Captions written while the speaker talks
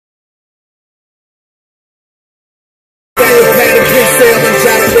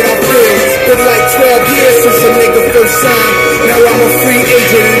been like 12 years since a nigga first signed. Now I'm a free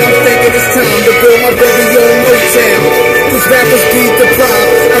agent and I'm thinking it's time to build my very own Motown. Cause rappers be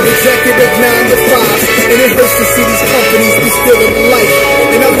deprived of executive 9 to 5s, and it hurts to see these companies be stealing the life.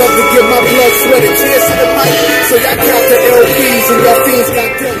 And I love to give my blood, sweat, and tears to the mic. So y'all count the LPs and y'all fiends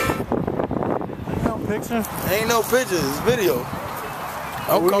got dope. Ain't no picture? Ain't no pictures, it's video.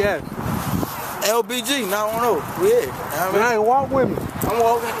 Where we at? LBG, 910. We here. Hey, walk with me. I'm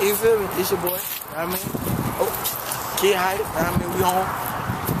walking, you feel me? It's your boy. I mean, Kid Hype. I mean, we home.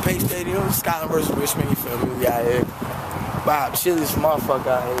 Page Stadium, Scotalnd versus Richmond. You feel me? We out here. Bob, chilliest motherfucker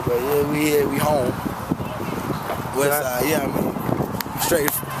out here, but yeah, we here. We home. West side, yeah. I mean,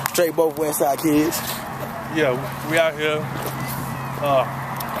 straight both West Side kids. Yeah, we out here.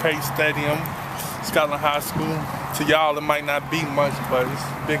 Page Stadium, Scotalnd High School. To y'all, it might not be much, but it's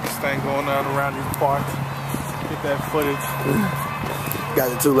the biggest thing going on around these parts. Get that footage. Got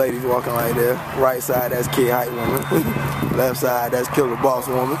the two ladies walking right there. Right side, that's Kid Hype woman. Left side, that's Killer Boss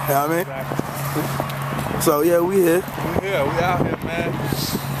woman. You know what I mean? Exactly. So yeah, we here. We out here, man.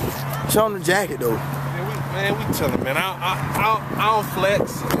 Show them the jacket though. Man, we chillin', man. I don't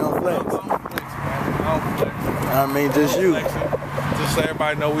flex. You don't flex? I don't flex, man. I don't flex. I mean, just you. Just so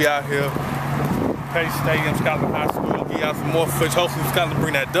everybody know we out here. Page Stadium, Scotalnd High School. Get out some more footage. Hopefully, Scotalnd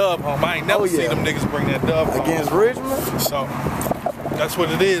bring that dub home. I ain't never seen them niggas bring that dub home. Against Richmond? So, that's what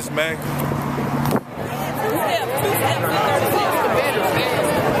it is, man.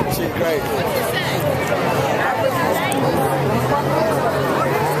 Shit crazy.